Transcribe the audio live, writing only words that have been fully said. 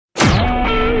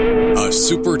A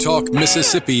Super Talk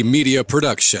Mississippi media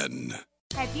production.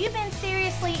 Have you been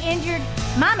seriously injured?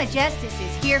 Mama Justice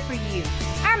is here for you.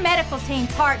 Our medical team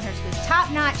partners with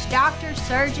top-notch doctors,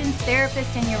 surgeons,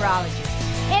 therapists, and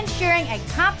urologists, ensuring a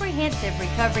comprehensive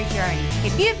recovery journey.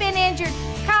 If you've been injured,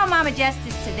 call Mama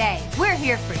Justice today. We're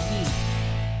here for you.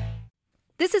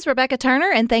 This is Rebecca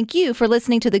Turner, and thank you for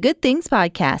listening to the Good Things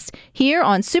Podcast here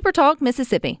on Super Talk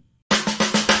Mississippi.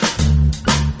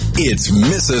 It's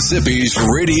Mississippi's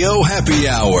Radio Happy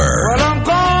Hour. Well, I'm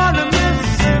going to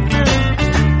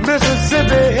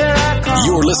Mississippi, here I come.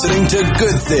 You're listening to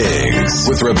Good Things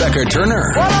with Rebecca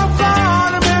Turner. Well, I'm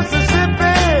going to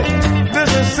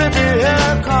Mississippi, here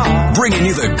I come. Bringing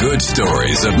you the good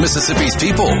stories of Mississippi's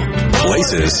people,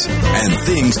 places, and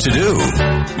things to do.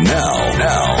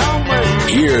 Now,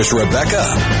 here's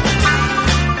Rebecca.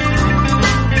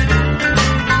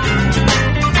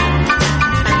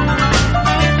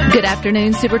 Good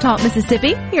afternoon, Super Talk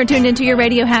Mississippi. You're tuned into your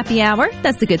Radio Happy Hour.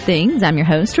 That's the Good Things. I'm your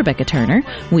host, Rebecca Turner.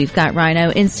 We've got Rhino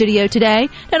in studio today.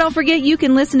 Now, don't forget, you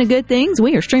can listen to Good Things.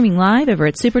 We are streaming live over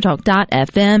at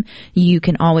supertalk.fm. You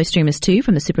can always stream us, too,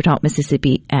 from the Super Talk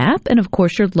Mississippi app and, of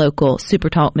course, your local Super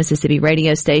Talk Mississippi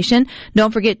radio station.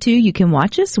 Don't forget, too, you can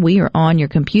watch us. We are on your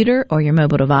computer or your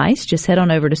mobile device. Just head on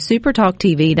over to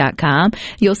supertalktv.com.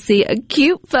 You'll see a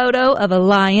cute photo of a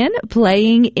lion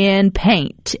playing in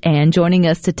paint. And joining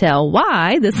us to tell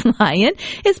why this lion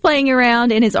is playing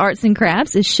around in his arts and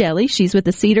crafts is Shelly. She's with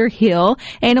the Cedar Hill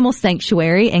Animal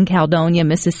Sanctuary in Caledonia,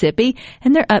 Mississippi,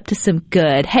 and they're up to some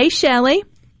good. Hey, Shelly.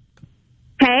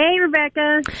 Hey,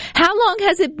 Rebecca. How long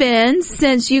has it been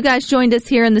since you guys joined us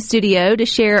here in the studio to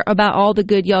share about all the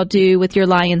good y'all do with your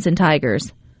lions and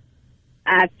tigers?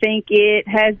 I think it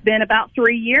has been about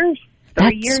 3 years. That's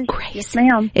 3 years. crazy. Yes,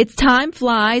 ma'am. It's time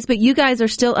flies, but you guys are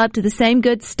still up to the same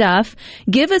good stuff.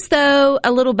 Give us, though,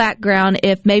 a little background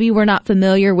if maybe we're not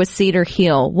familiar with Cedar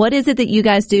Hill. What is it that you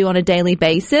guys do on a daily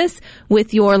basis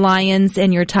with your lions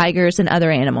and your tigers and other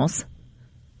animals?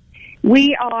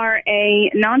 We are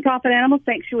a nonprofit animal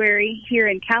sanctuary here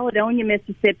in Caledonia,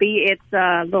 Mississippi. It's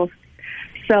a little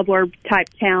suburb-type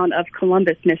town of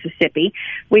Columbus, Mississippi.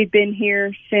 We've been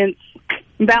here since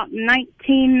about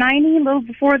 1990, a little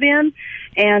before then,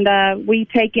 and we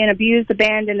take in abused,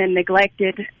 abandoned, and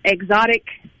neglected exotic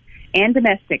and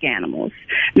domestic animals,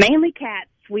 mainly cats.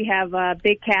 We have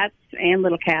big cats and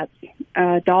little cats,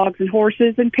 dogs and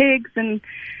horses and pigs and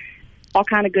all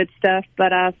kind of good stuff,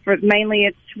 but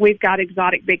we've got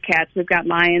exotic big cats. We've got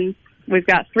lions. We've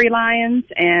got 3 lions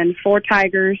and 4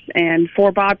 tigers and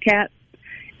 4 bobcats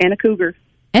and a cougar.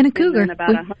 And a cougar. And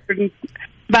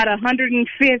about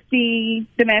 150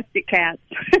 domestic cats.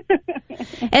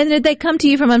 And did they come to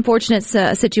you from unfortunate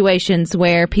situations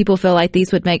where people feel like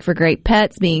these would make for great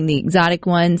pets, being the exotic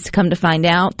ones? Come to find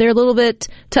out, they're a little bit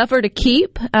tougher to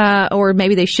keep, or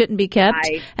maybe they shouldn't be kept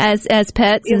as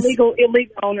pets. Illegal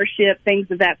ownership, things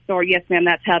of that sort. Yes, ma'am,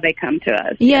 that's how they come to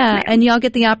us. Yeah, yes, and y'all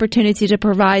get the opportunity to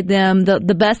provide them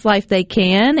the best life they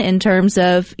can in terms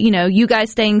of, you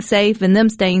guys staying safe and them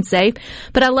staying safe.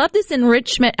 But I love this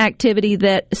enrichment activity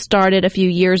that started a few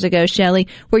years ago, Shelly,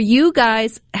 where you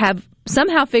guys have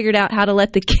somehow figured out how to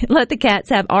let the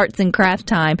cats have arts and craft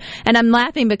time. And I'm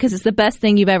laughing because it's the best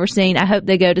thing you've ever seen. I hope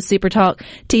they go to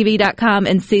supertalktv.com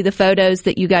and see the photos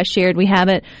that you guys shared. We have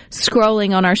it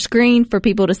scrolling on our screen for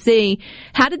people to see.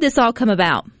 How did this all come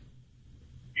about?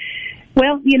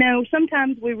 Well,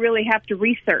 sometimes we really have to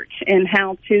research in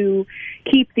how to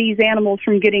keep these animals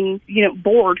from getting,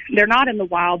 bored. They're not in the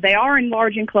wild. They are in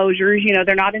large enclosures.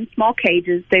 They're not in small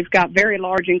cages. They've got very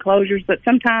large enclosures, but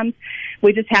sometimes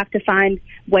we just have to find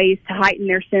ways to heighten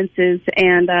their senses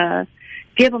and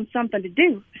give them something to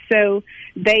do. So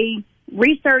they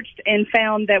researched and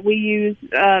found that we use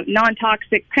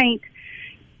non-toxic paint,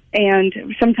 and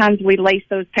sometimes we lace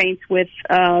those paints with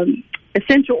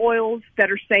essential oils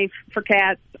that are safe for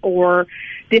cats, or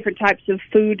different types of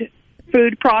food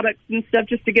products and stuff,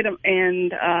 just to get them,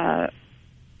 and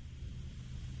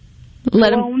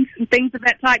colones and things of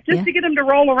that type, just to get them to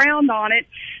roll around on it.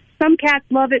 Some cats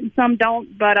love it and some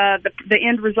don't, but the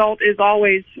end result is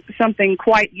always something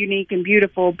quite unique and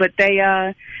beautiful. But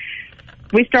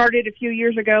we started a few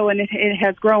years ago, and it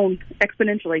has grown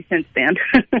exponentially since then.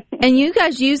 And you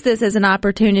guys use this as an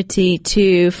opportunity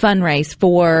to fundraise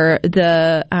for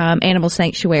the animal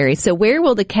sanctuary. So where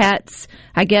will the cats,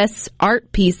 I guess,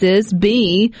 art pieces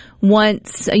be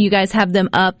once you guys have them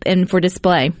up and for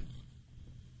display?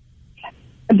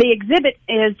 The exhibit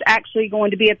is actually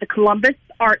going to be at the Columbus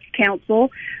Arts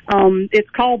Council. It's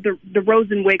called the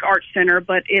Rosenwig Art Center,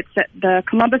 but it's at the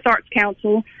Columbus Arts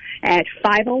Council at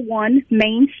 501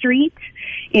 Main Street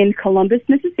in Columbus,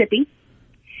 Mississippi.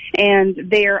 And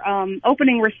their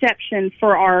opening reception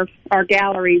for our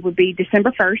gallery would be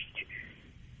December 1st,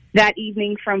 that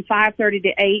evening from 5:30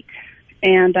 to 8.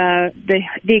 And the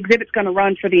exhibit's going to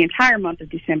run for the entire month of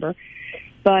December.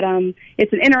 But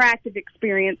it's an interactive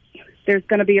experience. There's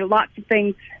going to be lots of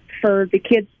things for the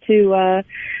kids to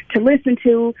listen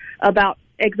to about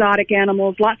exotic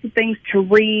animals, lots of things to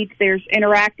read. There's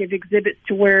interactive exhibits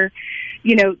to where,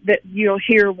 that you'll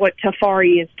hear what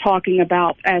Tafari is talking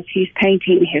about as he's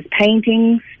painting his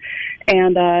paintings.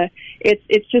 And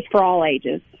it's just for all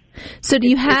ages. So do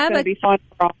you have it's going to be fun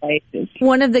for all ages.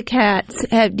 One of the cats,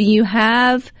 have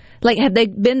they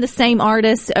been the same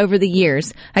artist over the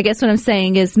years? I guess what I'm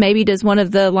saying is maybe does one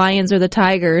of the lions or the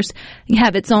tigers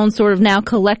have its own sort of now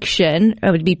collection?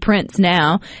 It would be prints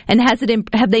now. And have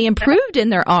they improved in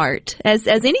their art as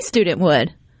any student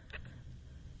would?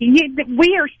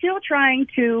 We are still trying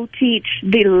to teach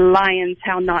the lions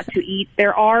how not to eat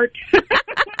their art.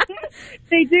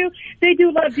 They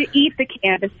do love to eat the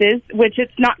canvases, which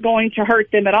it's not going to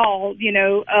hurt them at all,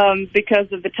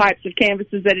 because of the types of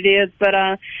canvases that it is. But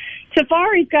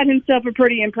Tafari's got himself a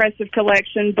pretty impressive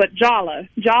collection. But Jala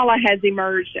has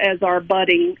emerged as our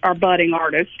budding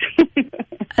artist.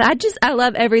 I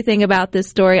love everything about this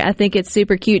story. I think it's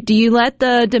super cute. Do you let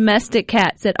the domestic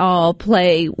cats at all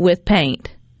play with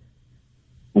paint?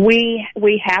 We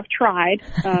have tried.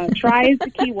 Try is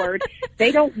the key word.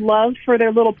 They don't love for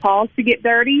their little paws to get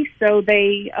dirty, so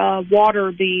they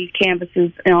water the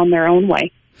canvases on their own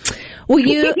way. Well,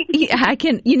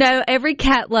 every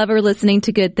cat lover listening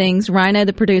to Good Things, Rhino,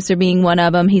 the producer, being one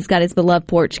of them, he's got his beloved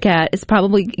porch cat, is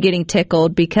probably getting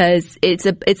tickled because it's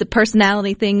a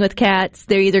personality thing with cats.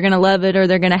 They're either going to love it or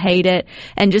they're going to hate it.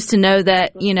 And just to know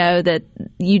that, that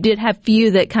you did have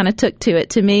few that kind of took to it,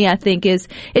 to me, I think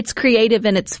it's creative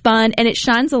and it's fun and it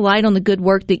shines a light on the good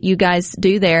work that you guys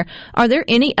do there. Are there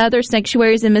any other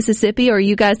sanctuaries in Mississippi, or are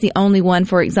you guys the only one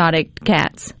for exotic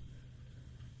cats?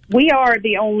 We are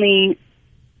the only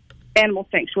animal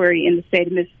sanctuary in the state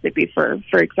of Mississippi for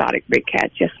exotic big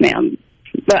cats, yes, ma'am.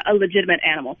 But a legitimate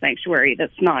animal sanctuary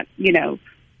that's not,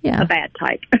 a bad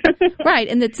type. Right,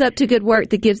 and it's up to good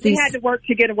work that gives these... We had to work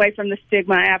to get away from the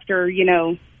stigma after,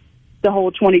 the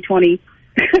whole 2020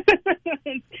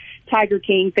 Tiger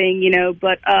King thing,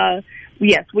 But,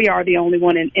 yes, we are the only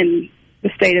one in the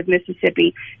state of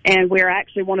Mississippi, and we're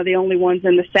actually one of the only ones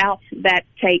in the South that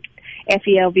take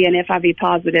FELV and FIV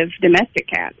positive domestic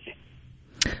cats,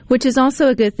 which is also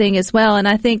a good thing as well. And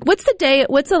I think what's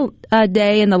a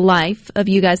day in the life of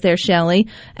you guys there, Shelley,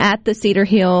 at the Cedar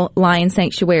Hill Lion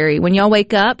Sanctuary? When y'all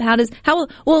wake up,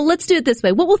 let's do it this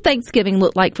way. What will Thanksgiving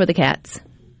look like for the cats?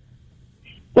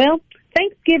 Well,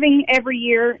 Thanksgiving every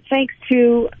year, thanks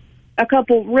to a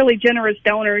couple really generous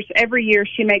donors, every year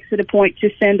she makes it a point to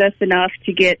send us enough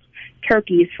to get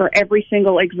turkeys for every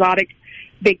single exotic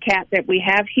big cat that we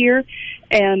have here.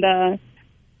 And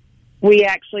we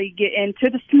actually get into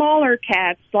the smaller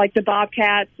cats, like the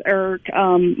bobcats or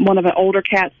one of the older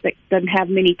cats that doesn't have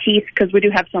many teeth, because we do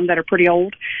have some that are pretty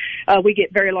old. We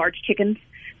get very large chickens.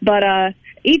 But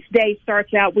each day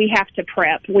starts out, we have to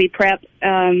prep. We prep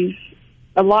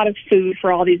a lot of food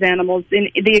for all these animals. And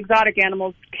the exotic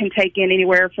animals can take in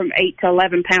anywhere from 8 to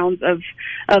 11 pounds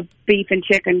of beef and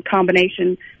chicken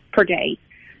combination per day.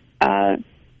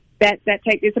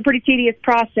 It's a pretty tedious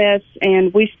process,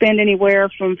 and we spend anywhere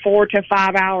from 4 to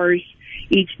 5 hours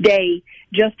each day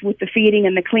just with the feeding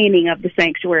and the cleaning of the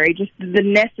sanctuary, just the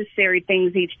necessary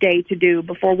things each day to do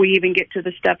before we even get to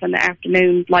the stuff in the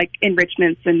afternoon, like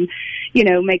enrichments and,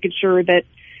 making sure that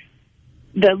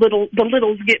the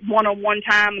littles get one-on-one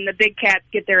time and the big cats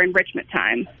get their enrichment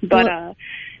time. But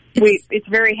it's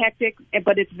very hectic,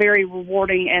 but it's very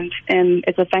rewarding, and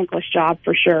it's a thankless job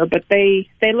for sure. But they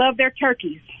love their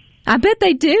turkeys. I bet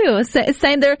they do.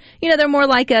 Saying they're more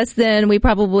like us than we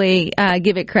probably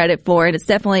give it credit for. And it's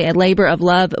definitely a labor of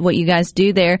love what you guys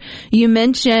do there. You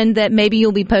mentioned that maybe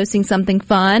you'll be posting something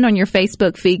fun on your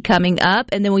Facebook feed coming up,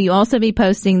 and then will you also be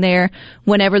posting there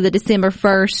whenever the December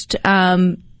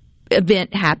 1st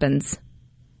event happens?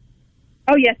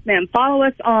 Oh, yes, ma'am. Follow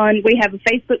us we have a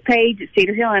Facebook page at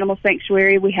Cedar Hill Animal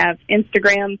Sanctuary. We have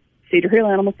Instagram, Cedar Hill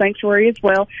Animal Sanctuary as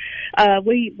well.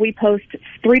 We post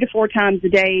 3 to 4 times a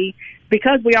day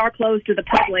because we are closed to the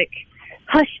public.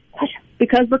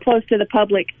 Because we're close to the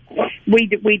public, we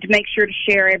make sure to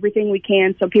share everything we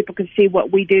can so people can see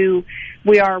what we do.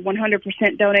 We are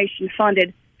 100% donation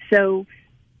funded, so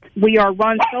we are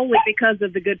run solely because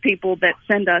of the good people that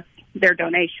send us their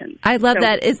donations. I love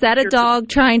that. Is that a dog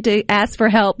trying to ask for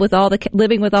help with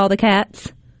living with all the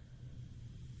cats?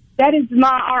 That is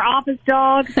our office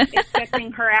dog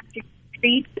expecting her after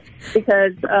treat,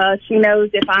 because she knows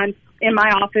if I'm in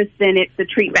my office, then the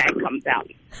treat bag comes out.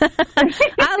 I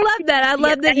love that. I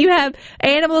love that you have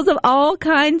animals of all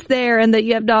kinds there, and that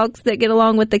you have dogs that get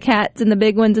along with the cats and the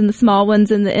big ones and the small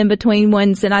ones and the in-between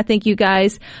ones. And I think you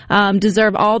guys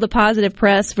deserve all the positive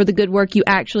press for the good work you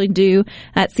actually do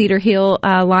at Cedar Hill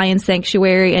Lion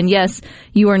Sanctuary. And yes,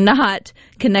 you are not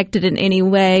connected in any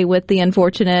way with the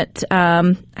unfortunate,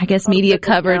 media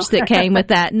coverage that came with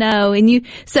that. No.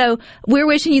 So we're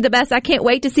wishing you the best. I can't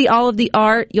wait to see all of the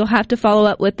art. You'll have to follow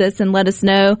up with us and let us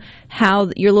know how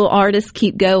your little artists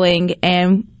keep going.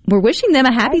 And we're wishing them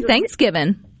a happy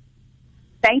Thanksgiving.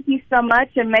 Thank you so much.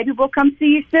 And maybe we'll come see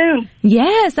you soon.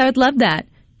 Yes, I would love that.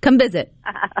 Come visit.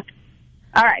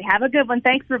 All right. Have a good one.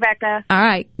 Thanks, Rebecca. All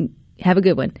right. Have a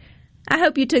good one. I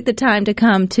hope you took the time to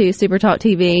come to Super Talk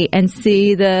TV and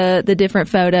see the different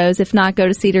photos. If not, go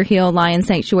to Cedar Hill Lion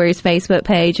Sanctuary's Facebook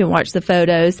page and watch the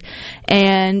photos.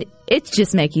 And it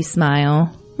just make you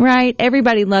smile, right?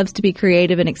 Everybody loves to be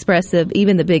creative and expressive,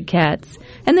 even the big cats.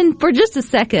 And then for just a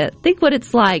second, think what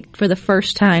it's like for the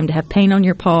first time to have paint on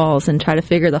your paws and try to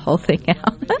figure the whole thing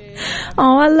out.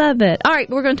 Oh, I love it. All right,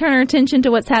 we're going to turn our attention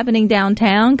to what's happening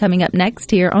downtown coming up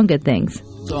next here on Good Things.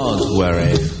 Don't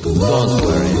worry,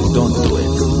 don't do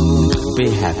it. Be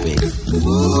happy.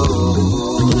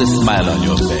 Put a smile on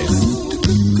your face.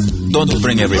 Don't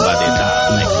bring everybody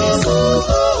down like this.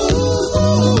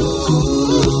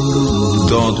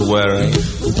 Don't worry.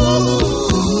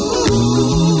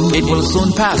 It will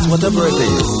soon pass, whatever it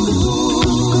is.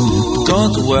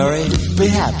 Don't worry, be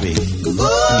happy.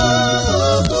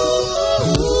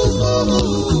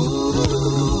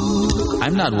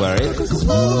 I'm not worried.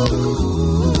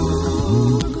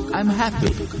 I'm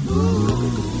happy.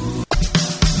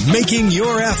 Making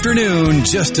your afternoon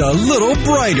just a little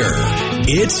brighter.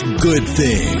 It's Good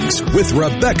Things with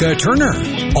Rebecca Turner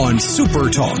on Super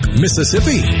Talk,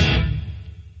 Mississippi.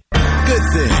 Good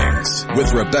Things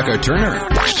with Rebecca Turner.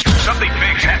 Something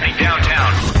big's happening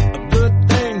downtown. Good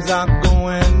things are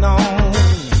going on.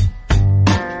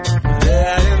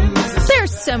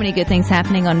 There's so many good things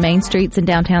happening on main streets and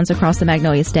downtowns across the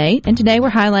Magnolia State. And today we're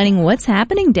highlighting what's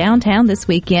happening downtown this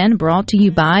weekend, brought to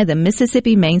you by the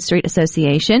Mississippi Main Street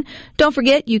Association. Don't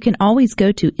forget, you can always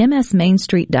go to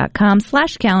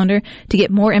msmainstreet.com/calendar to get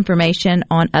more information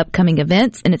on upcoming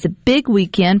events. And it's a big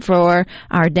weekend for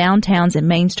our downtowns and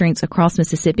main streets across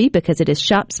Mississippi because it is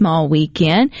Shop Small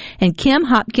Weekend. And Kim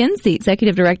Hopkins, the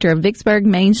executive director of Vicksburg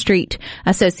Main Street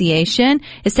Association,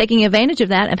 is taking advantage of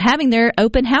that, of having their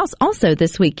open house also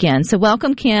this weekend. So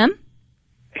welcome, Kim.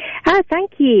 Hi,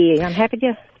 thank you. I'm happy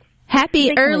to.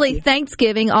 Happy early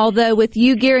Thanksgiving, although with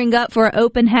you gearing up for an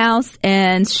open house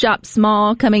and Shop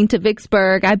Small coming to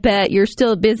Vicksburg, I bet you're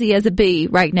still busy as a bee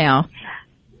right now.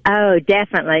 Oh,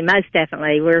 definitely. Most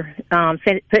definitely. We're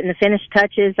putting the finished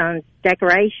touches on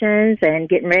decorations and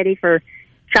getting ready for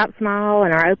Shop Small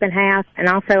and our open house and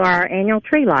also our annual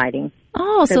tree lighting.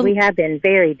 Oh, so we have been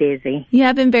very busy. You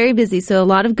have been very busy. So a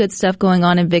lot of good stuff going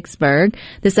on in Vicksburg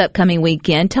this upcoming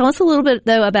weekend. Tell us a little bit,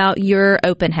 though, about your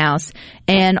open house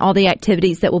and all the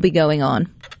activities that will be going on.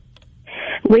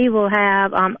 We will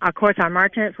have, of course, our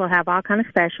merchants will have all kind of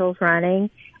specials running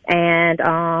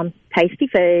and tasty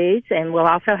foods. And we'll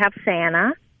also have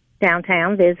Santa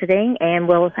downtown visiting. And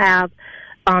we'll have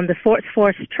the Fort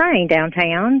Force train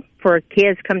downtown for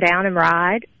kids come down and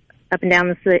ride up and down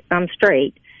the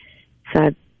street. So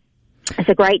it's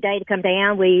a great day to come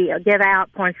down. We give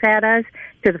out poinsettias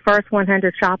to the first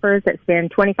 100 shoppers that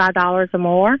spend $25 or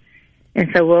more. And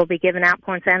so we'll be giving out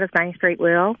poinsettias, Main Street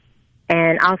will,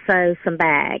 and also some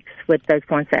bags with those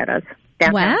poinsettias.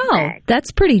 Wow,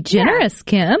 that's pretty generous,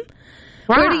 Kim.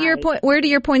 Right. Where do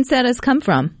your poinsettias come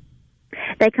from?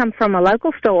 They come from a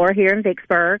local store here in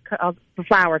Vicksburg called the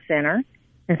Flower Center.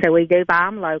 And so we do buy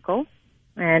them local.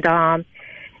 And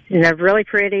they're really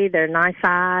pretty. They're nice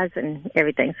size and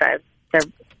everything. So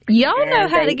y'all know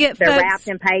how to get they're folks. They're wrapped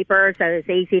in paper, so it's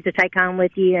easy to take home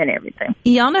with you and everything.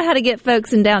 Y'all know how to get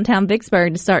folks in downtown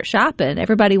Vicksburg to start shopping.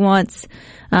 Everybody wants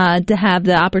to have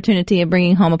the opportunity of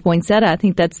bringing home a poinsettia. I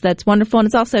think that's wonderful, and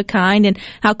it's also kind. And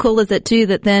how cool is it too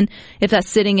that then if that's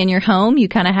sitting in your home, you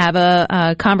kind of have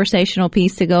a conversational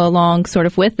piece to go along sort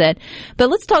of with it. But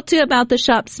let's talk too about the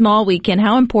Shop Small Weekend.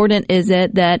 How important is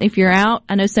it that if you're out,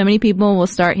 I know so many people will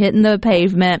start hitting the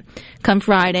pavement come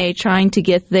Friday trying to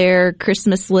get their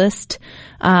Christmas list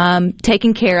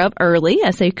taken care of early,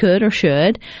 as they could or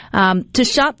should, to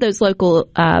shop those local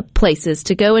places,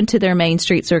 to go into their main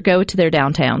streets or go to their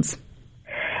downtowns?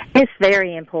 It's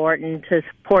very important to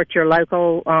support your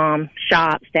local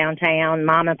shops downtown,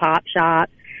 mom and pop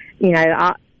shops. You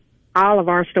know, all of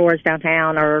our stores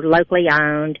downtown are locally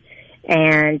owned,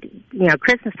 and you know,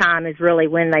 Christmas time is really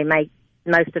when they make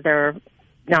most of their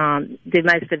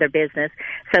business.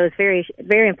 So it's very,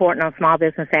 very important on Small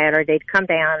Business Saturday to come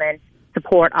down and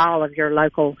support all of your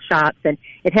local shops, and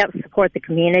it helps support the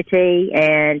community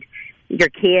and your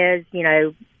kids, you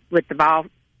know, with the ball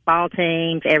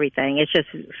teams, everything. It's just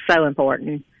so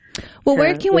important. Well,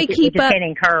 where can we keep up? We can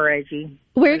encourage you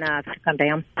to come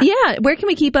down. Yeah, where can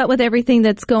we keep up with everything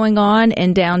that's going on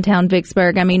in downtown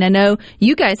Vicksburg? I mean, I know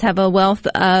you guys have a wealth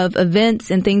of events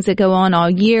and things that go on all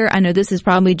year. I know this is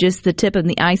probably just the tip of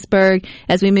the iceberg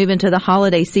as we move into the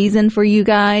holiday season for you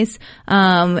guys.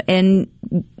 And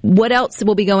what else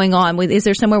will be going on? Is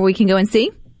there somewhere we can go and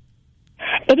see?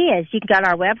 It is. You can go to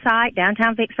our website,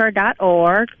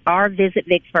 downtownvicksburg.org, or visit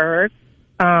Vicksburg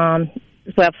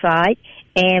website.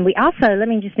 And we also, let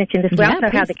me just mention this, we also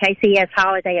have the KCS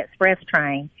Holiday Express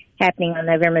train happening on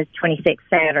November 26th,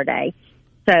 Saturday.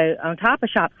 So on top of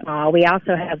Shop Small, we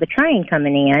also have the train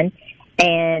coming in,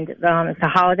 and it's a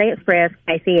Holiday Express,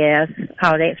 KCS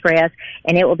Holiday Express,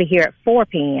 and it will be here at 4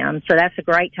 p.m. So that's a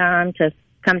great time to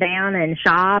come down and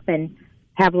shop and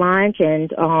have lunch, and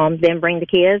then bring the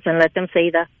kids and let them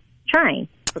see the train.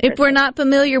 If we're not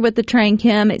familiar with the train,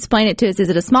 Kim, explain it to us. Is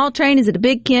it a small train? Is it a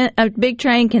big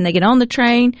train? Can they get on the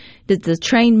train? Does the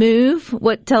train move?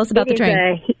 Tell us about the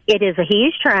train. It is a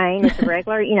huge train. It's a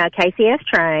regular, KCS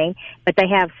train, but they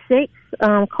have 6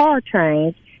 car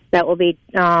trains that will be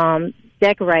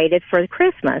decorated for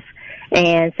Christmas,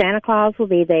 and Santa Claus will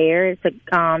be there.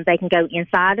 They can go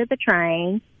inside of the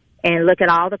train and look at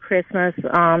all the Christmas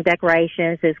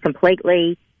decorations. It's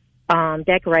completely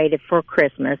decorated for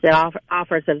Christmas. It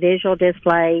offers a visual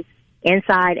display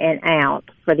inside and out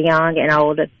for the young and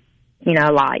old,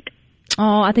 alike.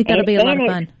 Oh, I think that'll be a lot of fun.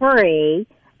 And it's free.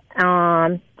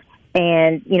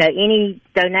 And, any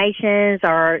donations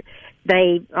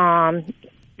the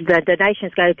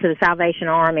donations go to the Salvation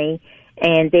Army,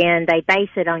 and then they base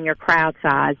it on your crowd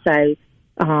size. So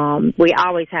we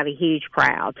always have a huge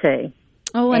crowd, too.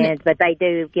 Oh, but they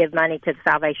do give money to the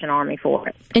Salvation Army for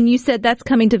it. And you said that's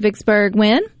coming to Vicksburg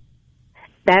when?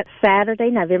 That's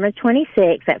Saturday, November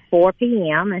 26th at 4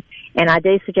 p.m. And I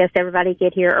do suggest everybody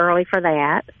get here early for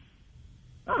that,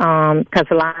 because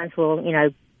the lines will,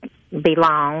 be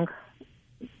long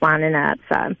lining up.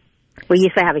 So we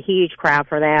used to have a huge crowd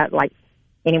for that, like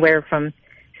anywhere from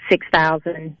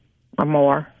 6,000 or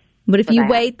more. But if you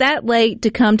wait that late to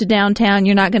come to downtown,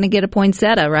 you're not going to get a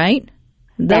poinsettia, right?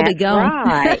 They'll be going.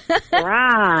 Right,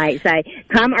 right. So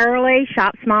come early,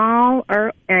 shop small,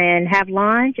 and have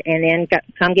lunch, and then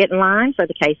come get in line for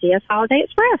the KCS Holiday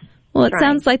Express. Well, it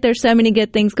sounds like there's so many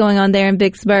good things going on there in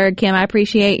Vicksburg. Kim, I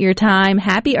appreciate your time.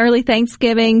 Happy early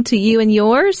Thanksgiving to you and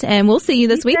yours, and we'll see you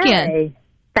this weekend.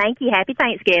 Thank you. Happy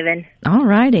Thanksgiving. All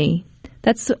righty.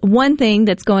 That's one thing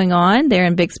that's going on there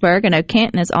in Vicksburg. I know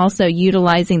Canton is also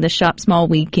utilizing the Shop Small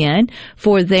weekend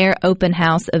for their open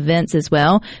house events as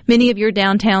well. Many of your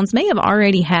downtowns may have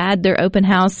already had their open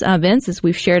house events, as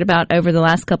we've shared about over the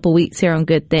last couple weeks here on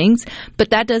Good Things.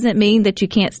 But that doesn't mean that you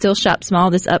can't still shop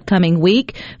small this upcoming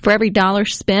week. For every dollar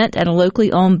spent at a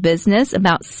locally owned business,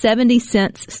 about 70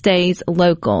 cents stays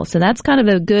local. So that's kind of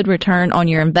a good return on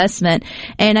your investment.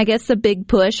 And I guess the big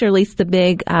push, or at least the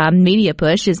big media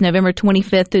push, is November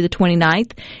 25th through the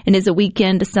 29th, and is a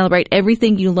weekend to celebrate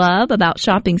everything you love about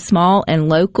shopping small and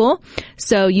local.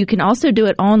 So you can also do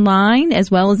it online as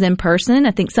well as in person.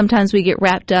 I think sometimes we get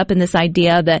wrapped up in this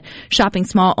idea that shopping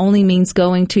small only means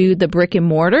going to the brick and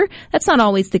mortar. That's not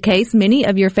always the case. Many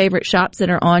of your favorite shops that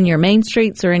are on your main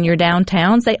streets or in your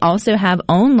downtowns, they also have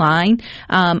online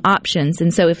options.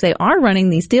 And so if they are running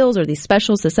these deals or these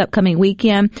specials this upcoming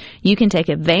weekend, you can take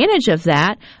advantage of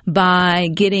that by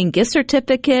getting gift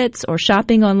certificates or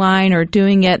shopping online or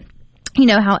doing it,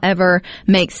 however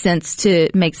makes sense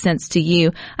to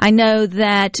you. I know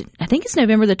that I think it's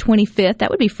November the 25th.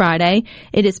 That would be Friday.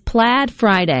 It is Plaid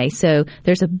Friday. So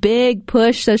there's a big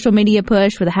push, social media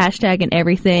push with a hashtag and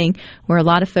everything, where a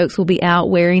lot of folks will be out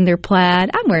wearing their plaid.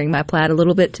 I'm wearing my plaid a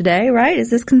little bit today, right? Is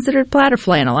this considered plaid or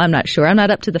flannel? I'm not sure. I'm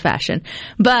not up to the fashion.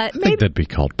 But I think that'd be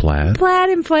called plaid.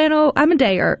 Plaid and flannel. I'm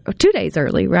 2 days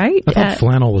early, right? I thought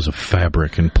flannel was a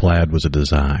fabric and plaid was a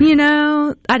design.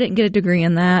 I didn't get a degree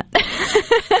in that.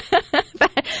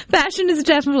 Fashion is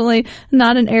definitely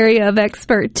not an area of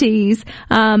expertise.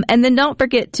 And then don't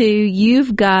forget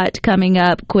you've got coming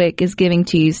up quick is Giving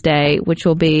Tuesday, which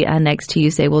will be next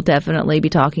Tuesday. We'll definitely be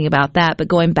talking about that. But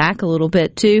going back a little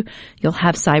bit too, you'll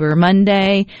have Cyber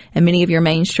Monday, and many of your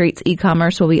main streets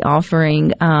e-commerce will be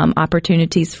offering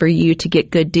opportunities for you to get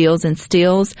good deals and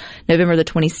steals. November the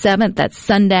 27th, that's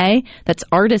Sunday. That's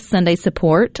Artist Sunday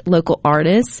support, local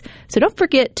artists. So don't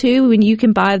forget too, when you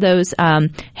can buy those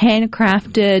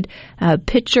handcrafted decorated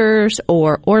pictures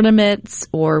or ornaments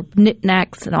or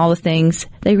knickknacks and all the things.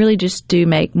 They really just do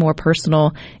make more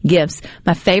personal gifts.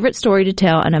 My favorite story to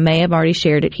tell, and I may have already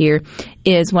shared it here,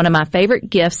 is one of my favorite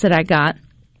gifts that I got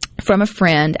from a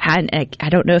friend. I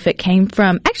don't know if it came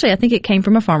from, actually I think it came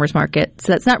from a farmer's market.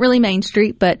 So that's not really Main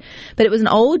Street, but it was an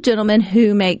old gentleman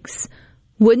who makes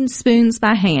wooden spoons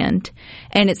by hand.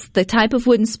 And it's the type of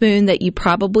wooden spoon that you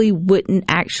probably wouldn't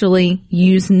actually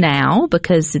use now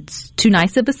because it's too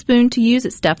nice of a spoon to use.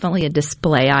 It's definitely a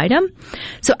display item.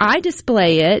 So I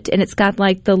display it, and it's got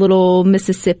like the little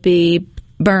Mississippi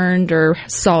burned or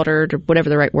soldered or whatever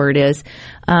the right word is,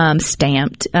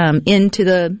 stamped into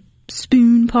the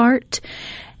spoon part,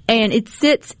 and it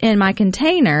sits in my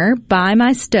container by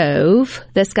my stove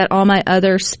that's got all my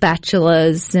other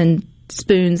spatulas and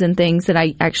spoons and things that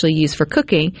I actually use for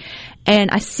cooking, and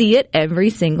I see it every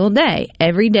single day.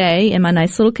 Every day in my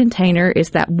nice little container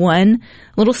is that one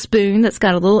little spoon that's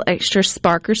got a little extra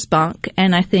spark or spunk,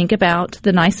 and I think about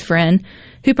the nice friend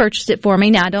who purchased it for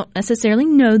me. Now, I don't necessarily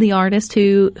know the artist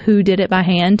who did it by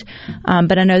hand,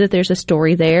 but I know that there's a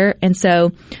story there. And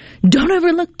so don't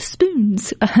overlook the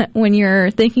spoons when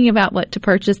you're thinking about what to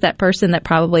purchase. That person that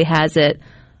probably has it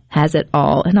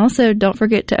all. And also don't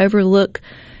forget to overlook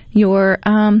your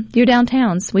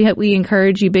downtowns. We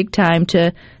encourage you big time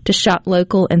to shop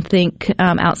local and think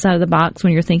outside of the box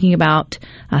when you're thinking about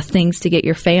things to get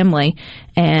your family.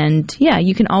 And yeah,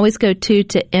 you can always go to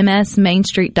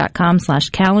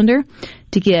msmainstreet.com/calendar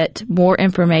to get more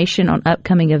information on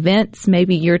upcoming events.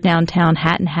 Maybe your downtown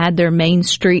hadn't had their Main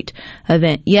Street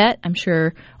event yet, I'm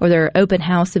sure, or their open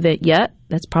house event yet.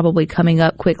 That's probably coming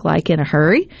up quick like in a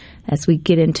hurry as we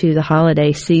get into the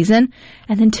holiday season.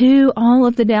 And then too, all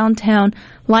of the downtown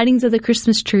lightings of the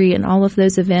Christmas tree and all of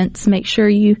those events. Make sure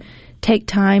you take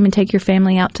time and take your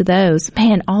family out to those.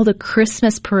 Man, all the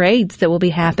Christmas parades that will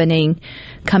be happening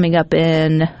coming up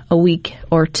in a week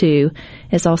or two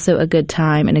is also a good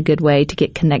time and a good way to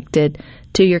get connected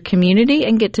to your community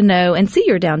and get to know and see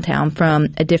your downtown from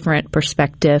a different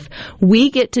perspective.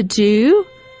 We get to do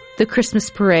the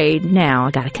Christmas parade now.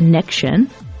 I got a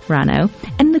connection, Rhino,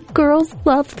 and the girls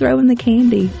love throwing the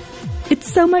candy.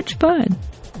 It's so much fun.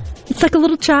 It's like a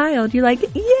little child. You're like,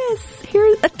 yes, here,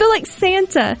 I feel like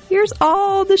Santa. Here's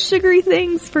all the sugary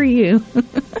things for you.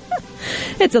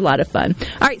 It's a lot of fun.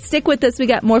 All right, stick with us. We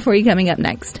got more for you coming up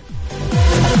next.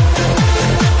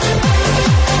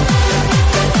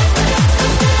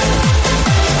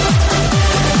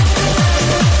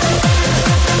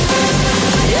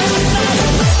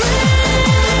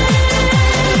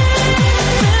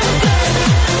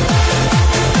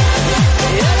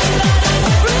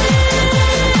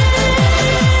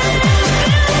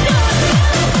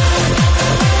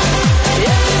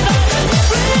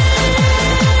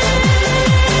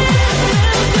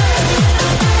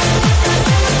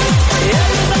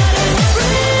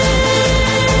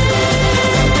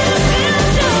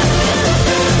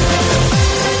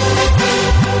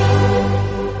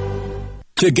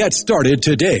 To get started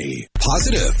today,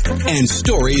 positive and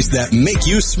stories that make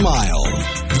you smile.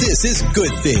 This is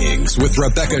Good Things with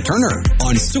Rebecca Turner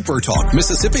on SuperTalk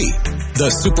Mississippi,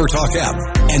 the SuperTalk app,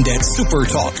 and at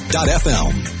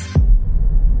supertalk.fm.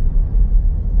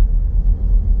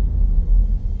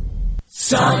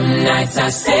 Some nights I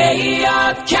stay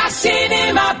up, cashing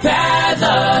in my bad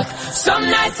luck. Some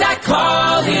nights I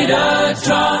call it a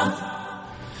draw.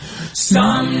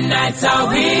 Some nights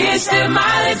I wish that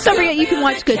my lips. Don't forget, you can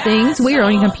watch Good Things. We are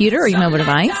on your computer or your mobile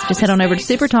device. Just head on over to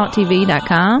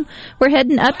supertalktv.com. We're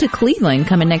heading up to Cleveland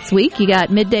coming next week. You got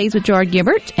Middays with Gerard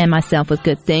Gibert and myself with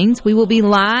Good Things. We will be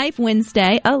live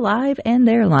Wednesday, alive and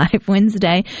they're live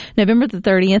Wednesday, November the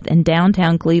 30th in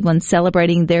downtown Cleveland,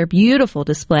 celebrating their beautiful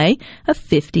display of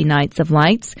 50 Nights of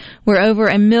Lights, where over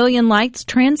 1 million lights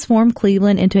transform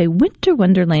Cleveland into a winter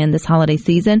wonderland this holiday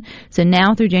season. So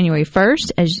now through January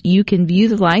 1st, as you can view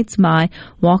the lights by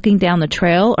walking down the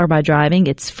trail or by driving,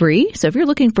 it's free. So if you're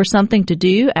looking for something to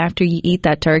do after you eat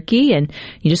that turkey and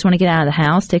you just want to get out of the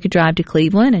house, take a drive to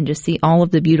Cleveland and just see all of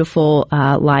the beautiful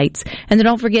lights. And then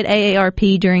don't forget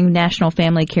AARP during National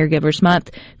Family Caregivers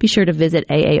Month. Be sure to visit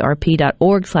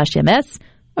aarp.org/ms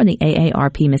or the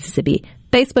AARP Mississippi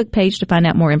Facebook page to find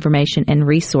out more information and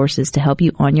resources to help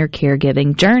you on your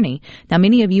caregiving journey. Now,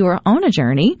 many of you are on a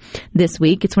journey this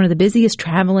week. It's one of the busiest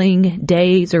traveling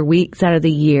days or weeks out of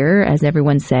the year, as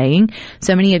everyone's saying.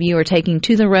 So many of you are taking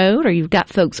to the road, or you've got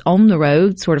folks on the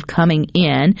road sort of coming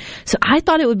in. So I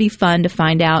thought it would be fun to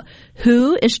find out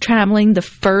who is traveling the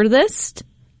furthest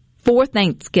for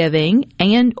Thanksgiving,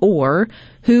 and or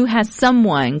who has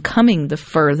someone coming the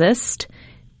furthest,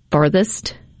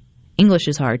 English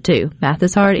is hard, too. Math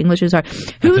is hard. English is hard.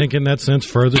 I think in that sense,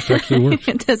 furthest actually works.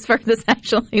 Does furthest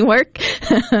actually work?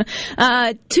 To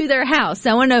their house.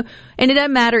 I want to know, and it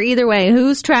doesn't matter either way,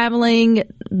 who's traveling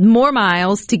more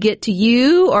miles to get to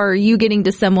you, or are you getting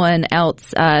to someone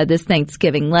else this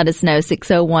Thanksgiving? Let us know,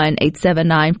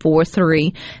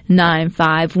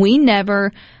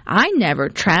 601-879-4395. I never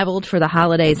traveled for the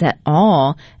holidays at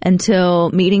all until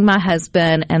meeting my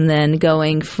husband and then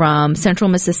going from central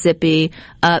Mississippi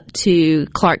up to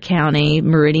Clark County,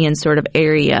 Meridian sort of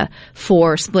area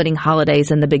for splitting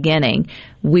holidays in the beginning.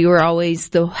 We were always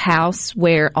the house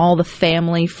where all the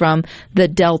family from the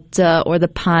Delta or the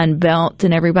Pine Belt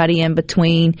and everybody in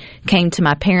between came to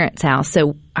my parents' house.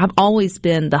 So I've always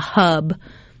been the hub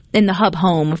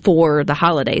home for the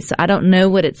holidays. So I don't know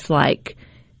what it's like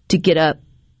to get up,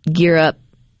 gear up,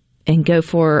 and go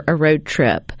for a road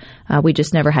trip. We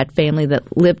just never had family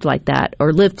that lived like that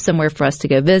or lived somewhere for us to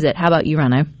go visit. How about you,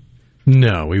 Rhino?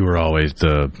 No, we were always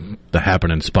the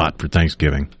happening spot for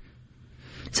Thanksgiving.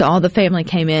 So all the family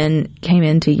came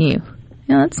in to you.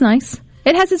 Yeah, that's nice.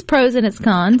 It has its pros and its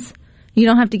cons. You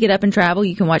don't have to get up and travel.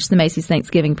 You can watch the Macy's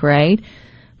Thanksgiving Parade.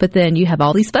 But then you have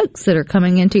all these folks that are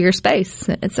coming into your space.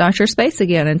 It's not your space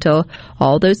again until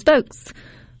all those folks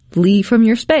leave from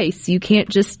your space. You can't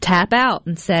just tap out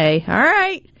and say, all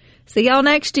right, see y'all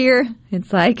next year.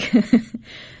 It's like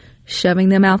shoving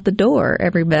them out the door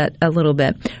a little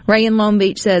bit. Ray in Long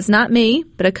Beach says, not me,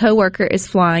 but a coworker is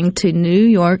flying to New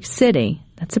York City.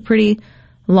 That's a pretty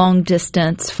long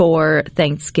distance for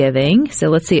Thanksgiving. So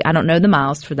let's see. I don't know the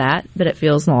miles for that, but it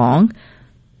feels long.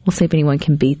 We'll see if anyone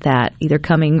can beat that, either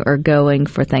coming or going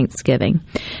for Thanksgiving.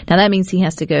 Now, that means he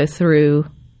has to go through,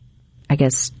 I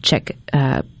guess, check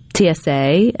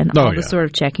TSA and all the sort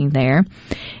of checking there.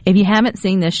 If you haven't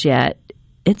seen this yet,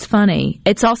 it's funny.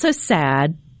 It's also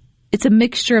sad. It's a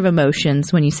mixture of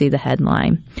emotions when you see the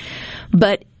headline.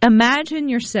 But imagine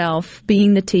yourself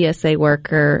being the TSA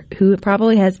worker who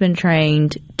probably has been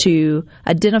trained to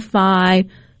identify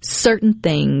certain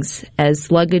things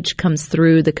as luggage comes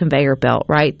through the conveyor belt,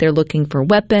 right? They're looking for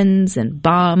weapons and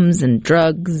bombs and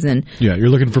drugs and... Yeah, you're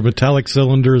looking for metallic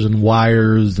cylinders and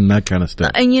wires and that kind of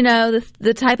stuff. And, you know,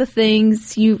 the type of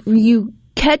things you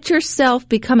catch yourself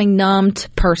becoming numb to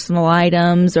personal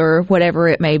items or whatever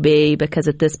it may be, because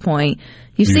at this point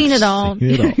you've seen it all.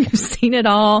 You've seen it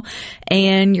all,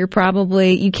 and you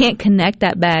can't connect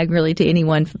that bag really to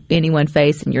anyone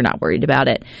face, and you're not worried about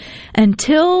it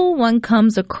until one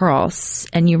comes across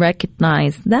and you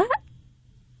recognize that.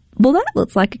 Well, that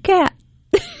looks like a cat.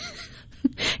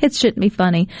 It shouldn't be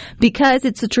funny, because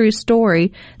it's a true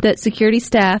story that security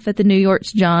staff at the New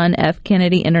York's John F.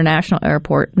 Kennedy International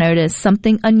Airport noticed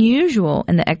something unusual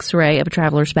in the X-ray of a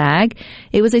traveler's bag.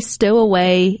 It was a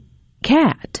stowaway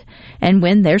cat. And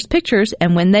when there's pictures,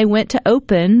 and when they went to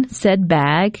open said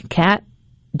bag, cat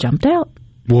jumped out.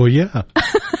 Well, yeah.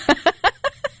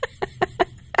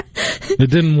 It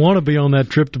didn't want to be on that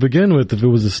trip to begin with if it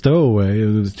was a stowaway. It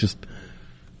was just...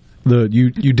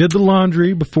 You did the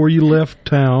laundry before you left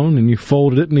town, and you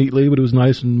folded it neatly, but it was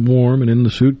nice and warm and in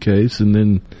the suitcase, and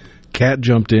then cat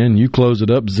jumped in, you close it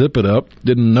up, zip it up,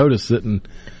 didn't notice it, and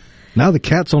now the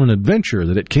cat's on an adventure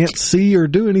that it can't see or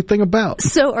do anything about.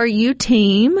 So are you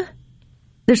team?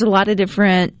 There's a lot of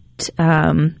different...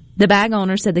 the bag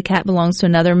owner said the cat belongs to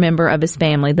another member of his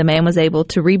family. The man was able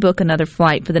to rebook another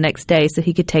flight for the next day so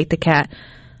he could take the cat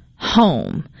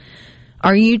home.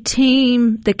 Are you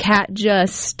team the cat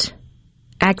just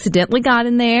accidentally got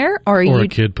in there? Or a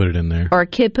kid put it in there. Or a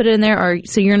kid put it in there?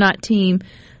 So you're not team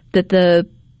that the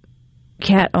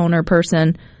cat owner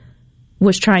person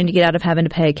was trying to get out of having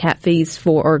to pay cat fees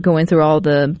for, or going through all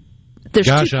the... There's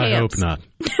Gosh, two camps. I hope not.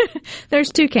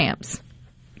 There's two camps.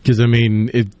 Because, I mean,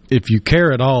 if you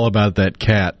care at all about that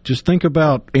cat, just think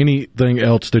about anything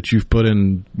else that you've put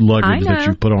in luggage that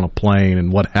you've put on a plane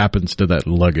and what happens to that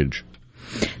luggage.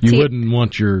 You wouldn't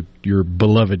want your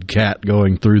beloved cat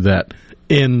going through that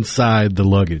inside the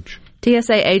luggage.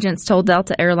 TSA agents told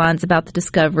Delta Airlines about the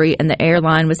discovery, and the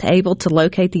airline was able to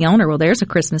locate the owner. Well, there's a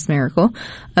Christmas miracle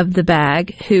of the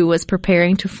bag, who was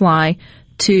preparing to fly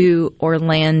to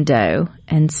Orlando.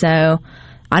 And so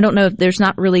I don't know if there's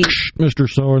not really... Mr.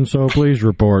 So-and-so, please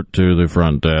report to the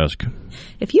front desk.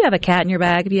 If you have a cat in your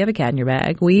bag, we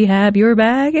have your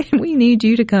bag, and we need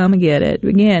you to come and get it.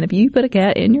 Again, if you put a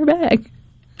cat in your bag...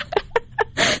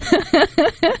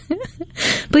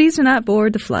 Please do not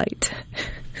board the flight.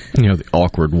 You know, the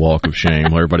awkward walk of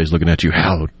shame where everybody's looking at you.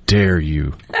 How dare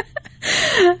you?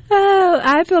 Oh,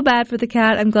 I feel bad for the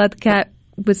cat. I'm glad the cat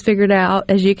was figured out.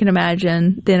 As you can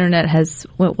imagine, the internet has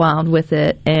went wild with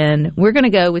it. And we're going to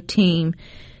go with team.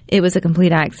 It was a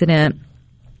complete accident.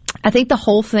 I think the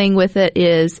whole thing with it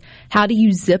is how do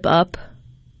you zip up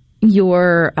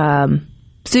your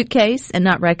suitcase and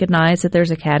not recognize that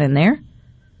there's a cat in there?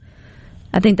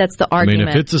 I think that's the argument. I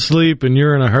mean, if it's asleep and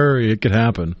you're in a hurry, it could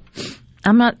happen.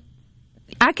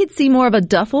 I could see more of a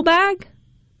duffel bag,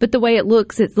 but the way it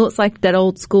looks like that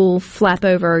old school flap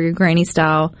over your granny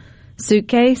style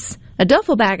suitcase. A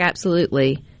duffel bag,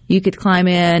 absolutely. You could climb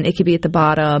in. It could be at the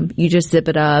bottom. You just zip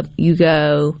it up. You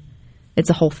go. It's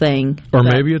a whole thing. Or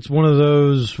maybe it's one of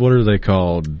those, what are they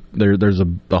called? There's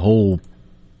a whole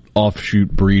offshoot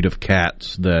breed of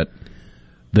cats that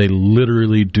they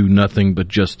literally do nothing but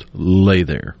just lay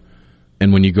there.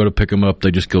 And when you go to pick them up,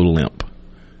 they just go limp.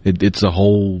 It's a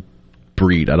whole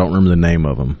breed. I don't remember the name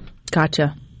of them.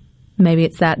 Gotcha. Maybe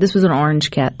it's that. This was an orange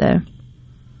cat, though.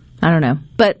 I don't know.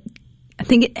 But I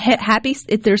think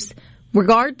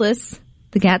regardless,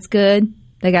 the cat's good.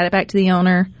 They got it back to the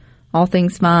owner. All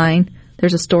things fine.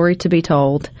 There's a story to be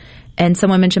told. And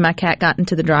someone mentioned my cat got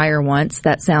into the dryer once.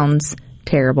 That sounds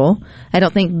terrible. I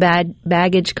don't think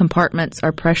baggage compartments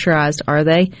are pressurized, are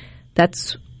they?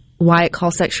 That's why it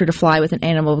costs extra to fly with an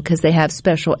animal, because they have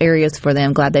special areas for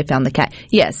them. Glad they found the cat.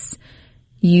 Yes,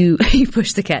 you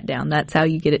push the cat down. That's how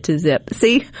you get it to zip.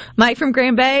 See, Mike from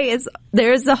Grand Bay,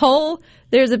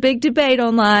 there's a big debate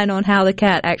online on how the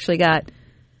cat actually got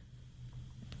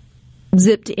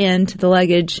zipped into the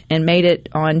luggage and made it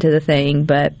onto the thing.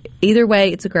 But either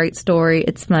way, it's a great story.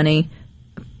 It's funny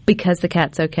because the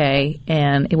cat's okay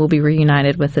and it will be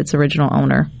reunited with its original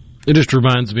owner. It just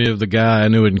reminds me of the guy I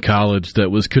knew in college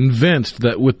that was convinced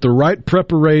that with the right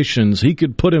preparations, he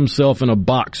could put himself in a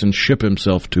box and ship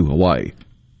himself to Hawaii.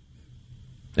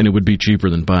 And it would be cheaper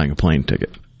than buying a plane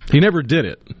ticket. He never did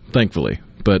it, thankfully,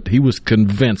 but he was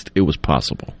convinced it was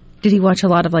possible. Did he watch a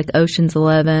lot of like Ocean's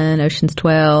 11, Ocean's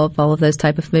 12, all of those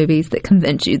type of movies that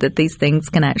convince you that these things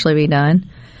can actually be done?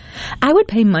 I would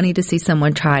pay money to see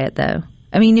someone try it, though.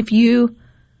 I mean,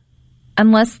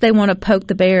 unless they want to poke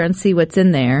the bear and see what's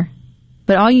in there.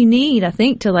 But all you need, I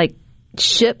think, to like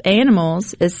ship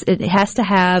animals is it has to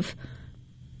have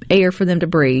air for them to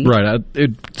breathe. Right.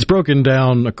 It's broken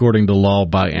down according to law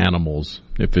by animals,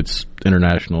 if it's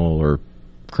international or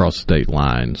cross state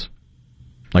lines.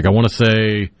 Like I want to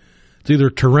say it's either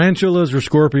tarantulas or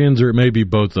scorpions, or it may be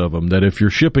both of them, that if you're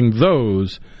shipping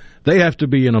those, they have to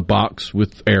be in a box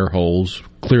with air holes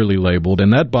clearly labeled,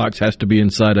 and that box has to be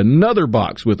inside another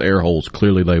box with air holes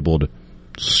clearly labeled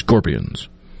scorpions.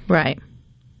 Right.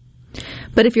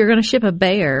 But if you're going to ship a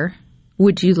bear,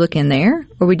 would you look in there,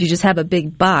 or would you just have a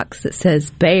big box that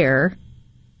says bear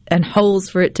and holes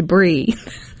for it to breathe?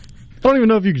 I don't even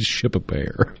know if you could ship a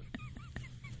bear.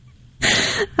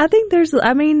 I think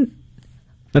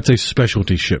that's a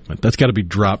specialty shipment. That's got to be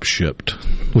drop shipped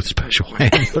with special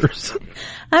handlers.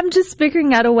 I'm just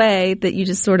figuring out a way that you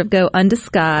just sort of go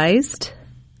undisguised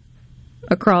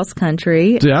across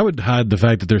country. See, I would hide the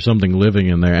fact that there's something living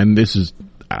in there, and this is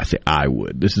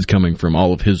coming from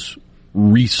all of his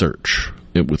research,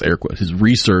 with air quotes, his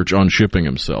research on shipping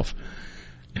himself.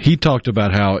 He talked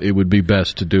about how it would be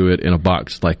best to do it in a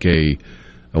box like a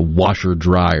washer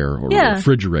dryer or a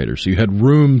refrigerator, so you had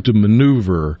room to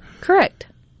maneuver. Correct.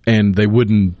 And they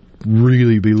wouldn't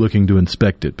really be looking to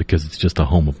inspect it because it's just a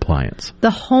home appliance.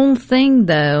 The whole thing,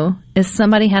 though, is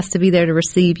somebody has to be there to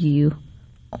receive you,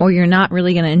 or you're not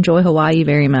really going to enjoy Hawaii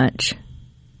very much.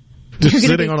 Just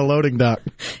sitting on a loading dock.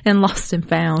 And lost and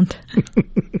found.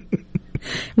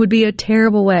 Would be a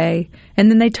terrible way. And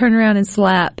then they turn around and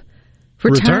slap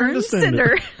return to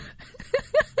sender.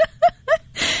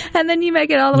 And then you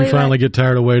make it all the way back. You finally get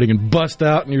tired of waiting and bust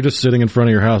out, and you're just sitting in front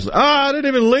of your house. I didn't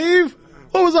even leave?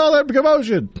 What was all that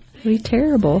commotion? It'd be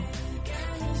terrible.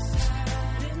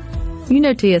 You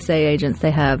know, TSA agents,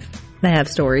 they have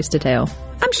stories to tell.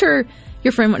 I'm sure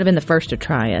your friend wouldn't have been the first to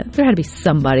try it. There had to be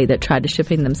somebody that tried to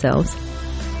ship in themselves.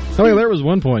 I mean, there was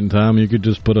one point in time you could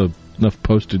just put enough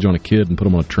postage on a kid and put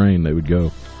them on a train, they would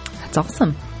go. That's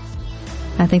awesome.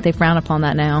 I think they frown upon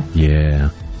that now. Yeah.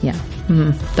 Yeah.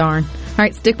 Darn. All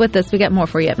right, stick with us. We got more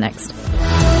for you up next.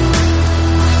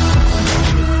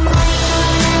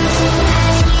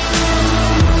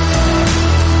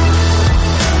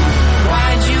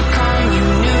 Why'd you come? You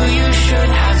knew you should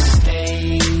have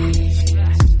stayed.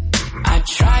 I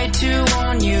tried to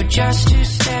warn you just to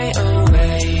stay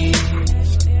away.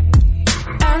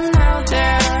 And now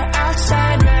they're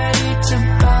outside ready to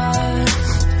buzz.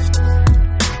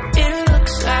 It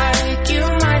looks like you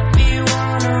might be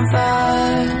one of us.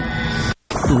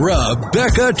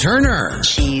 Rebecca Turner.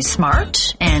 She's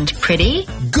smart and pretty.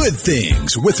 Good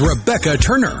Things with Rebecca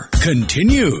Turner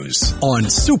continues on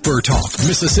Super Talk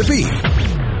Mississippi.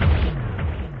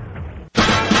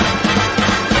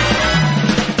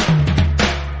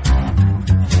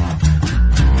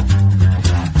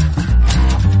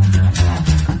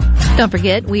 Don't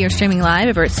forget, we are streaming live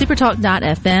over at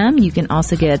supertalk.fm. You can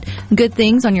also get Good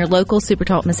Things on your local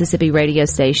Supertalk Mississippi radio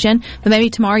station. But maybe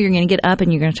tomorrow you're going to get up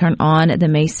and you're going to turn on the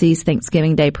Macy's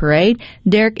Thanksgiving Day Parade.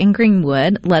 Derek in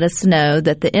Greenwood let us know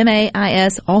that the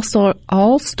MAIS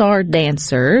All-Star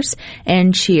Dancers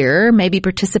and Cheer may be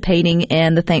participating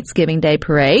in the Thanksgiving Day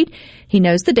Parade. He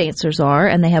knows the dancers are,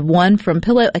 and they have one from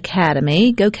Pillow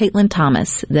Academy, Go Caitlin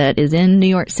Thomas, that is in New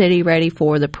York City ready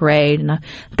for the parade. And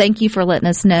thank you for letting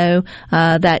us know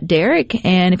that, Derek.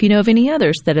 And if you know of any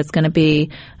others that it's going to be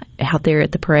out there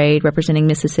at the parade representing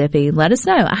Mississippi, let us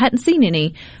know. I hadn't seen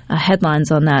any headlines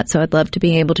on that, so I'd love to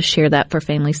be able to share that for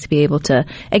families to be able to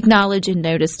acknowledge and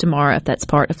notice tomorrow if that's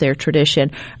part of their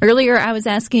tradition. Earlier, I was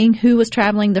asking who was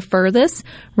traveling the furthest.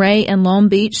 Ray in Long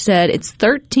Beach said it's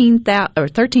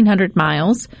 1,300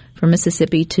 miles from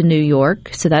Mississippi to New York,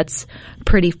 so that's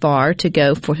pretty far to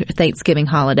go for Thanksgiving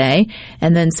holiday.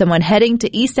 And then someone heading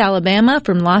to East Alabama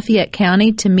from Lafayette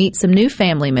County to meet some new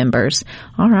family members.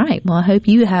 All right, well, I hope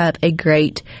you have a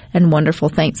great and wonderful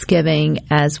Thanksgiving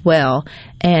as well.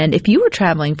 And if you were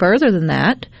traveling further than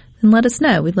that, then let us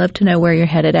know. We'd love to know where you're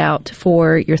headed out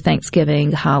for your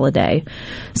Thanksgiving holiday.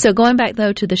 So going back,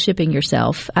 though, to the shipping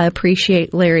yourself, I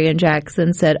appreciate Larry and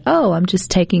Jackson said, oh, I'm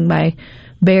just taking my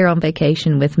bear on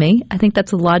vacation with me. I think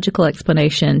that's a logical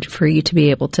explanation for you to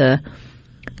be able to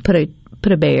put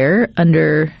a bear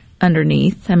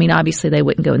underneath. I mean, obviously they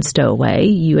wouldn't go and stow away.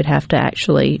 You would have to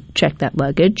actually check that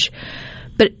luggage.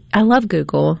 But I love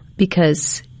Google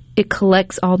because it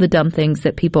collects all the dumb things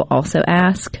that people also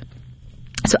ask.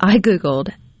 So I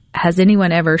Googled, has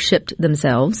anyone ever shipped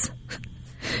themselves?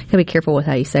 Gotta be careful with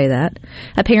how you say that.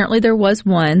 Apparently there was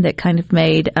one that kind of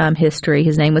made history.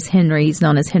 His name was Henry. He's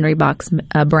known as Henry Box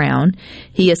Brown.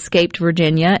 He escaped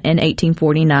Virginia in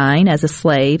 1849 as a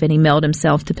slave, and he mailed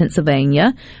himself to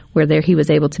Pennsylvania, where there he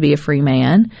was able to be a free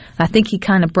man. I think he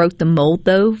kind of broke the mold,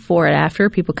 though, for it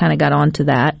after. People kind of got onto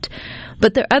that.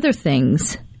 But there are other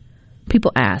things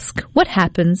people ask. What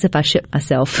happens if I ship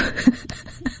myself?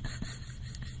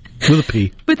 With a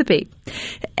P. With a P.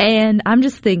 And I'm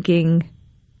just thinking,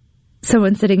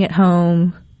 someone sitting at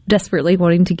home desperately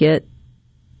wanting to get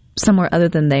somewhere other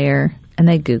than there, and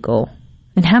they Google.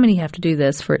 And how many have to do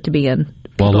this for it to be in?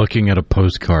 While looking at a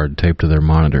postcard taped to their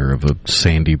monitor of a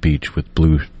sandy beach with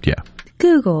blue,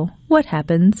 Google, what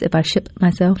happens if I ship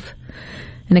myself?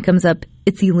 And it comes up,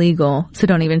 it's illegal, so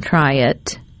don't even try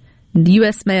it.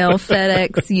 U.S. Mail,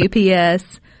 FedEx,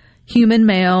 UPS, Human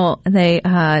Mail, they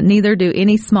neither do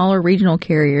any smaller regional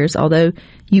carriers, although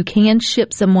you can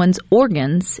ship someone's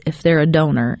organs if they're a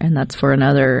donor, and that's for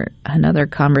another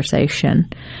conversation.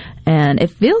 And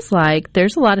it feels like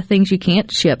there's a lot of things you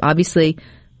can't ship. Obviously,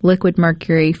 liquid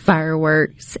mercury,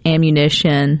 fireworks,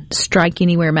 ammunition, strike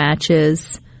anywhere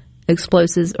matches,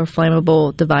 explosives or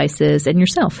flammable devices, and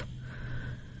yourself.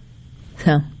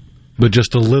 But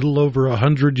just a little over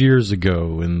 100 years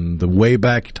ago, in the way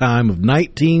back time of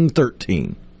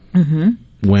 1913,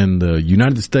 when the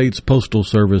United States Postal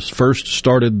Service first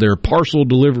started their parcel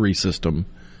delivery system,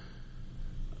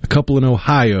 a couple in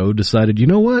Ohio decided, you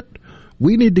know what?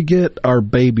 We need to get our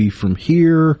baby from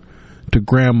here to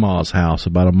Grandma's house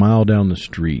about a mile down the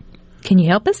street. Can you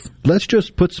help us? Let's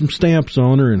just put some stamps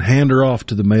on her and hand her off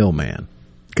to the mailman.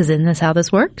 Because isn't this how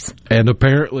this works? And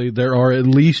apparently there are at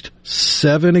least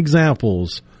 7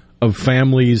 examples of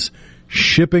families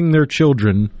shipping their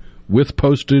children with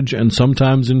postage and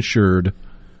sometimes insured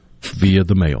via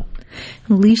the mail.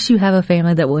 At least you have a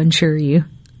family that will insure you.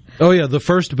 Oh, yeah. The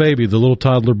first baby, the little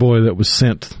toddler boy that was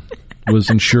sent, was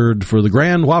insured for the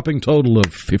grand whopping total of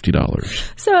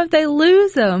 $50. So if they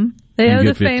lose them, they owe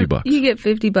the family. You get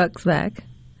 $50 back.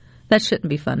 That shouldn't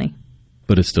be funny.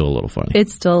 But it's still a little funny.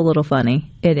 It's still a little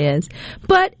funny. It is.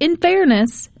 But in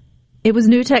fairness, it was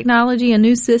new technology, a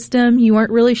new system. You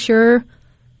weren't really sure.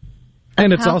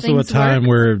 And it's also a time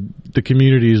where the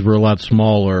communities were a lot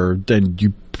smaller, and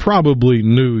you probably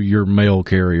knew your mail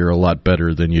carrier a lot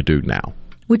better than you do now.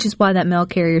 Which is why that mail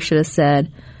carrier should have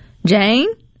said, Jane,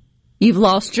 you've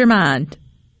lost your mind.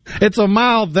 It's a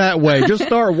mile that way. Just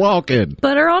start walking.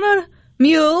 Put her on a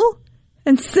mule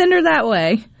and send her that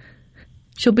way.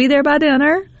 She'll be there by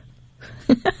dinner.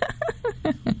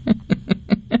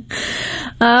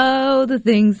 Oh, the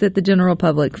things that the general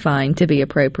public find to be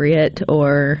appropriate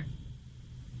or...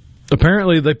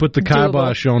 Apparently, they put the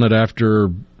kibosh on it after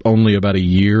only about a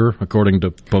year, according to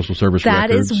Postal Service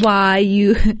records.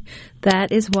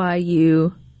 That is why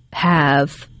you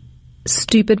have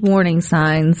stupid warning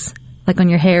signs, like on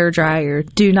your hair dryer,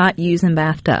 do not use in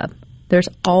bathtub. There's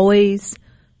always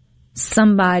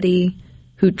somebody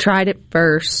who tried it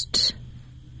first,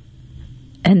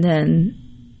 and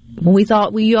then Well, we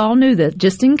thought you all knew that.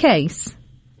 Just in case,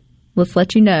 let's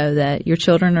let you know that your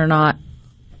children are not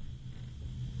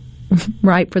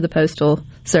ripe for the Postal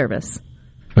Service.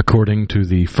 According to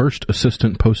the first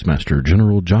Assistant Postmaster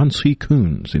General John C.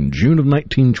 Coons in June of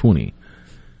 1920,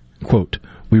 quote,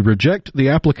 "We reject the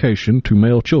application to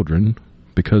mail children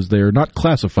because they are not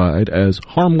classified as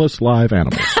harmless live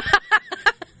animals."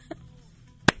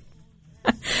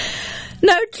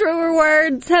 No truer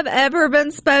words have ever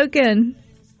been spoken.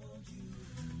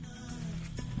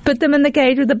 Put them in the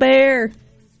cage with the bear.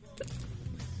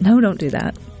 No, don't do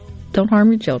that. Don't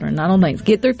harm your children. Not on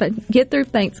Thanksgiving. Get through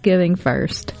Thanksgiving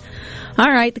first. All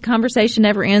right, the conversation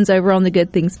never ends over on the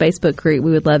Good Things Facebook group.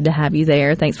 We would love to have you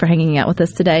there. Thanks for hanging out with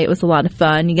us today. It was a lot of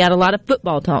fun. You got a lot of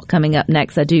football talk coming up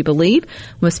next, I do believe,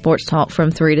 with Sports Talk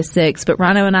from 3 to 6. But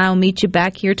Rhino and I will meet you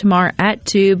back here tomorrow at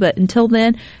 2. But until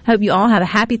then, hope you all have a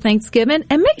happy Thanksgiving,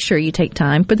 and make sure you take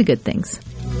time for the good things.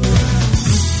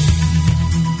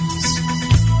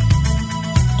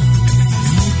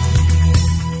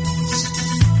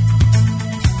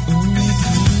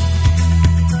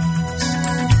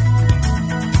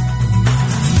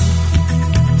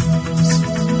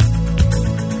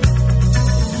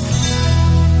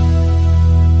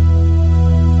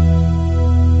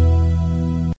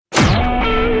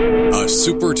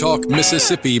 Super Talk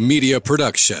Mississippi Media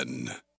Production.